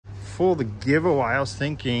for the giveaway, I was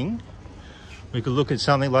thinking we could look at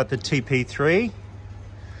something like the TP3.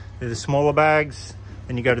 They're the smaller bags.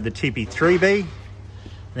 Then you go to the TP3B.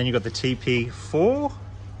 Then you got the TP4.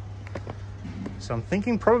 So I'm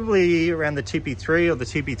thinking probably around the TP3 or the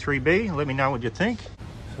TP3B. Let me know what you think.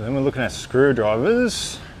 So then we're looking at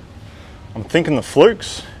screwdrivers. I'm thinking the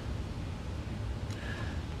flukes.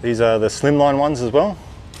 These are the slimline ones as well.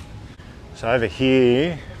 So over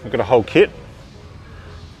here, we've got a whole kit.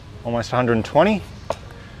 Almost 120.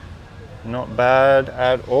 Not bad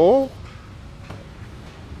at all.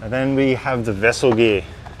 And then we have the vessel gear.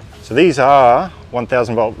 So these are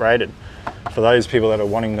 1000 volt rated for those people that are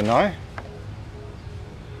wanting to know.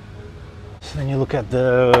 So then you look at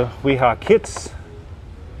the wiha kits.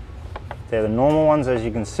 They're the normal ones, as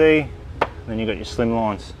you can see. And then you got your slim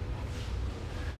lines.